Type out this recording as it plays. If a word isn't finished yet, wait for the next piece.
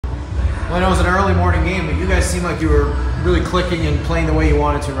Well, I know it was an early morning game, but you guys seemed like you were really clicking and playing the way you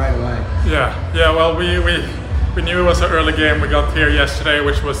wanted to right away. Yeah. Well, we knew it was an early game. We got here yesterday,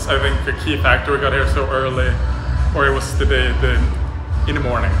 which was, I think, a key factor. We got here so early, or it was the day in the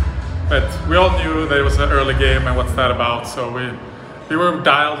morning. But we all knew that it was an early game and what's that about. So we were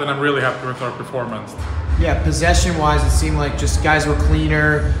dialed, and I'm really happy with our performance. Yeah, possession-wise, it seemed like just guys were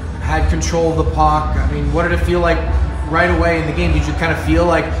cleaner, had control of the puck. I mean, what did it feel like right away in the game? Did you kind of feel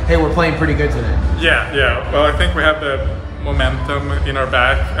like, hey, we're playing pretty good today? Yeah. Well, I think we have the momentum in our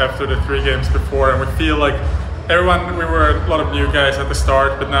back after the 3 games before, and we feel like we were a lot of new guys at the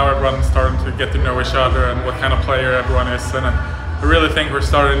start, but now everyone's starting to get to know each other and what kind of player everyone is, and I really think we're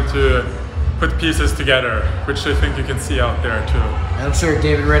starting to put pieces together, which I think you can see out there too. And I'm sure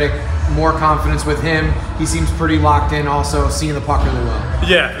David Riddick, more confidence with him. He seems pretty locked in, also seeing the puck really well.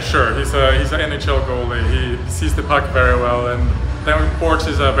 Yeah, for sure. He's an NHL goalie. He sees the puck very well, and then Borch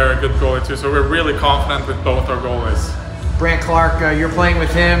is a very good goalie too. So we're really confident with both our goalies. Brant Clark, you're playing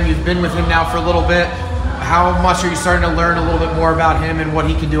with him. You've been with him now for a little bit. How much are you starting to learn a little bit more about him and what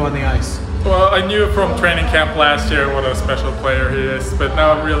he can do on the ice? Well, I knew from training camp last year what a special player he is, but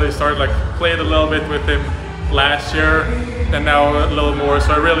now I'm really started played a little bit with him last year, and now a little more.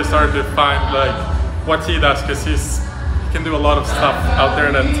 So I really started to find what he does, because he can do a lot of stuff out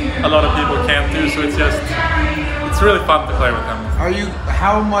there that a lot of people can't do. So it's really fun to play with him.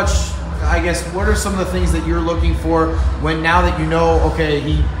 How much, I guess, what are some of the things that you're looking for when, now that you know, okay,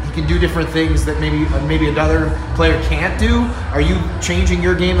 he can do different things that maybe another player can't do? Are you changing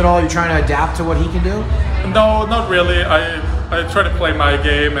your game at all? Are you trying to adapt to what he can do? No, not really. I try to play my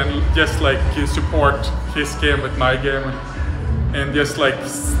game and just support his game with my game, and just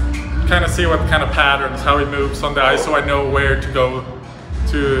kind of see what kind of patterns, how he moves on the ice, so I know where to go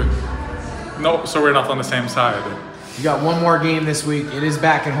so we're not on the same side. You got one more game this week. It is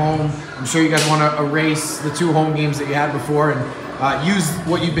back at home. I'm sure you guys want to erase the 2 home games that you had before and use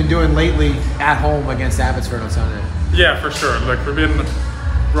what you've been doing lately at home against Abbotsford on Sunday. Yeah, for sure. We've been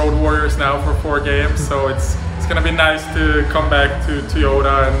road warriors now for 4 games, so it's going to be nice to come back to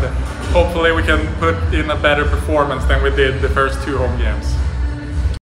Toyota, and hopefully we can put in a better performance than we did the first 2 home games.